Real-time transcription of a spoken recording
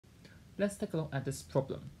Let's take a look at this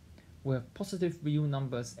problem. We have positive real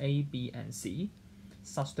numbers a, b, and c,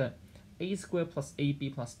 such that a squared plus ab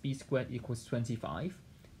plus b squared equals 25,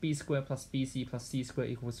 b squared plus bc plus c squared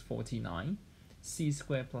equals 49, c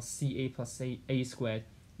squared plus ca plus a squared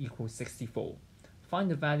equals 64. Find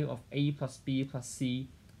the value of a plus b plus c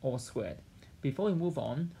all squared. Before we move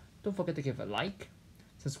on, don't forget to give a like,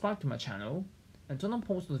 subscribe to my channel, and turn on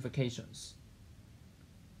post notifications.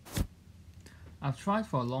 I've tried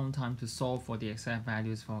for a long time to solve for the exact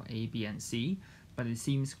values for a, b, and c, but it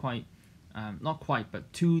seems quite, not quite,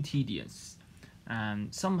 but too tedious.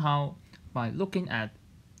 And somehow, by looking at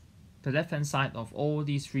the left-hand side of all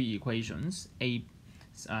these three equations, a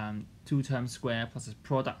 2 terms square plus the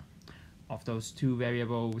product of those two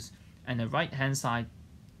variables, and the right-hand side,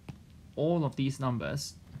 all of these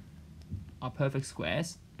numbers are perfect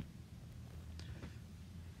squares.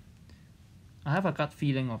 I have a gut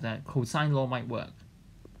feeling of that cosine law might work.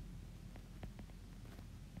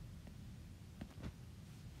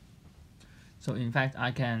 So in fact,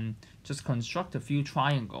 I can just construct a few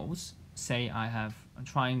triangles. Say I have a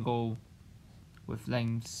triangle with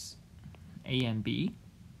lengths a and b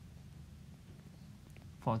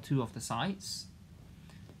for two of the sides,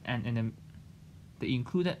 and in the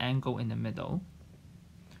included angle in the middle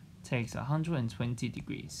takes 120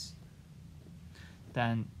 degrees.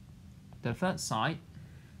 Then the third side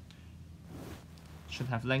should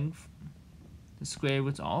have length the square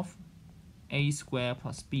root of a squared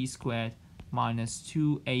plus b squared minus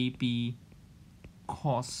 2ab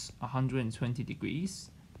cos 120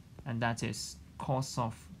 degrees, and that is cos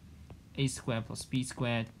of a squared plus b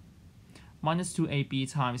squared minus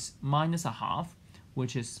 2ab times minus a half,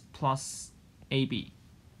 which is plus ab.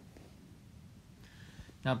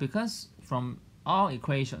 Now, because from our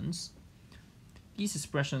equations, these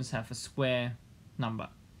expressions have a square number,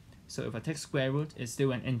 so if I take square root, it's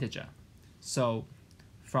still an integer. So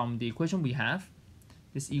from the equation we have,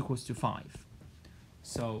 this equals to 5.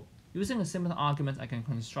 So using a similar argument, I can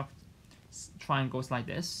construct triangles like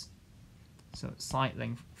this. So side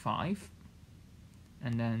length 5,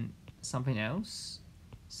 and then something else,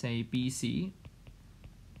 say BC,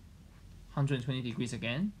 120 degrees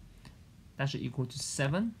again. That should equal to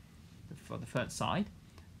 7 for the third side.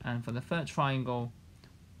 And for the third triangle,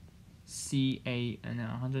 CA, and then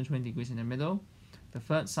 120 degrees in the middle, the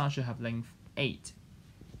third side should have length 8.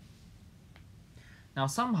 Now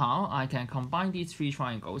somehow I can combine these three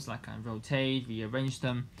triangles, like I can rotate, rearrange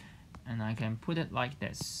them, and I can put it like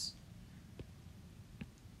this.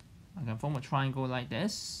 I can form a triangle like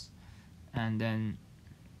this, and then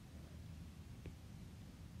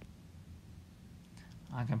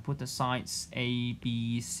I can put the sides A,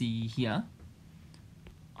 B, C here,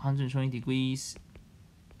 120 degrees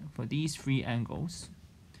for these three angles,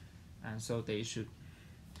 and so they should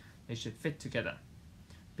fit together,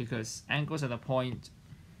 because angles at a point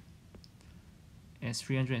is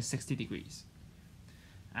 360 degrees.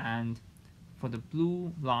 And for the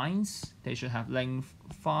blue lines, they should have length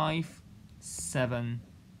 5, 7,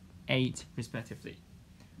 8 respectively.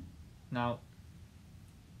 Now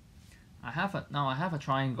I have a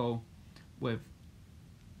triangle with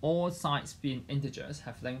all sides being integers,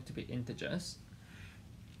 have length to be integers.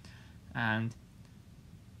 And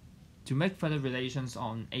to make further relations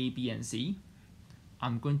on A, B, and C,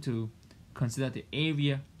 I'm going to consider the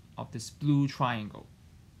area of this blue triangle,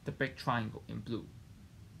 the big triangle in blue.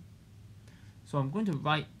 So I'm going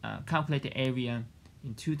to calculate the area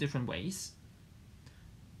in two different ways.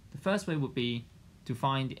 The first way would be to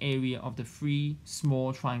find the area of the three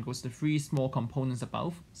small triangles, the three small components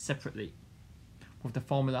above, separately, with the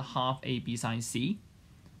formula half AB sine C.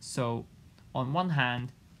 So on one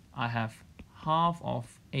hand, I have half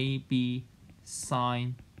of AB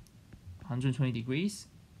sine 120 degrees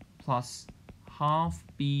plus half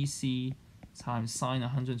BC times sine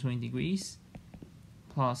 120 degrees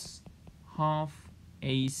plus half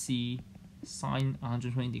AC sine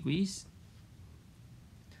 120 degrees.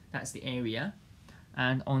 That's the area.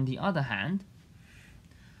 And on the other hand,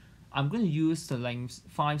 I'm going to use the lengths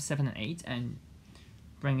 5, 7, and 8 and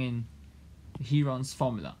bring in Heron's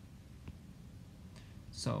formula.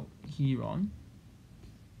 So Heron,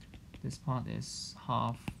 this part is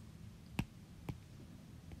half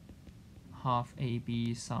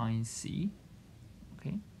AB sine C.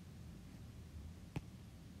 Okay.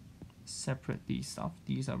 Separate these stuff.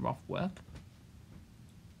 These are rough work.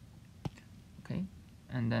 Okay.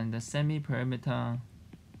 And then the semi-perimeter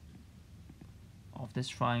of this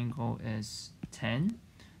triangle is 10.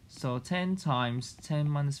 So 10 times 10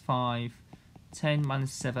 minus 5, 10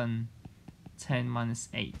 minus 7, 10 minus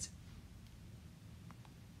 8.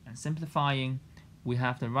 And simplifying, we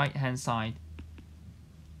have the right hand side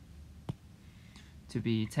to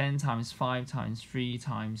be 10 times 5 times 3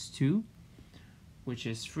 times 2, which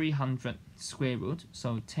is 300 square root,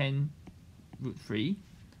 so 10 root 3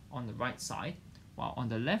 on the right side, while on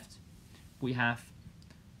the left we have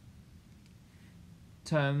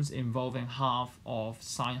terms involving half of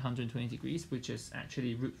sine 120 degrees, which is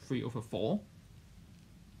actually root 3 over 4.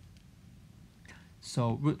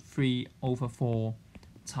 So root 3 over 4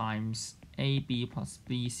 times AB plus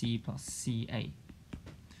BC plus CA.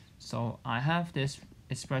 So I have this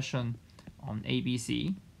expression on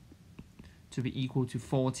ABC to be equal to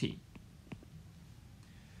 40.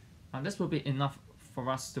 And this will be enough for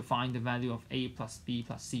us to find the value of A plus B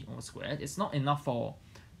plus C all squared. It's not enough for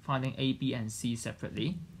finding A, B, and C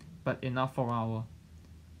separately, but enough for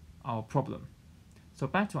our problem. So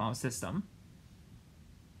back to our system.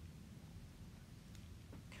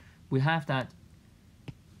 We have that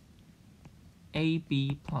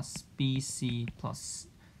AB plus BC plus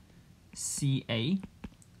CA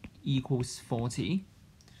equals 40.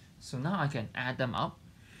 So now I can add them up.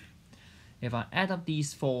 If I add up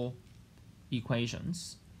these four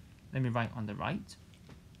equations, let me write on the right.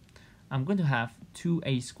 I'm going to have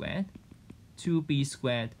 2a squared, 2b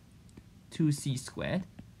squared, 2c squared,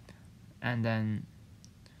 and then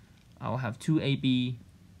I'll have 2ab,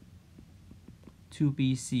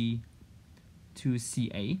 2bc,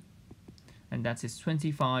 2ca, and that is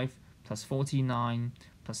 25 plus 49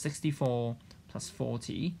 plus 64 plus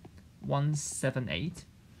 40, 178.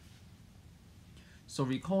 So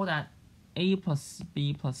recall that a plus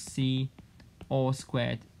b plus c all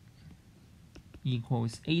squared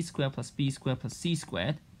equals a squared plus b squared plus c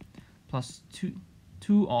squared plus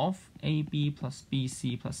 2 of ab plus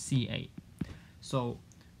bc plus ca. So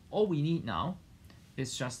all we need now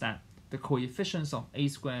is just that the coefficients of a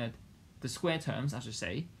squared, the square terms I should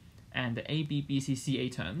say, and the a, b, b, c, ca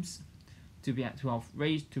terms to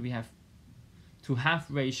have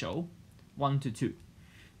ratio 1 to 2.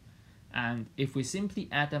 And if we simply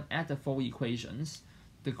add them at the four equations,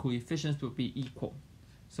 the coefficients will be equal.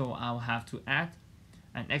 So I'll have to add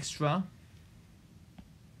an extra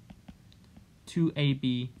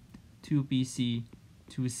 2ab, 2bc,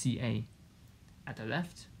 2ca at the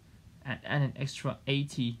left, and add an extra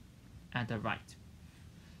 80 at the right.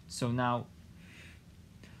 So now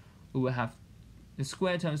we will have the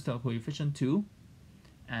square terms to have coefficient 2,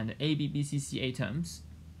 and the a, b, b, c, ca terms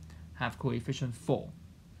have coefficient 4.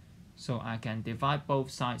 So I can divide both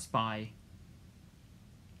sides by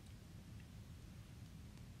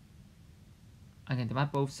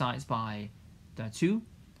the 2,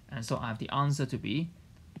 and so I have the answer to be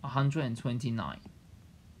 129.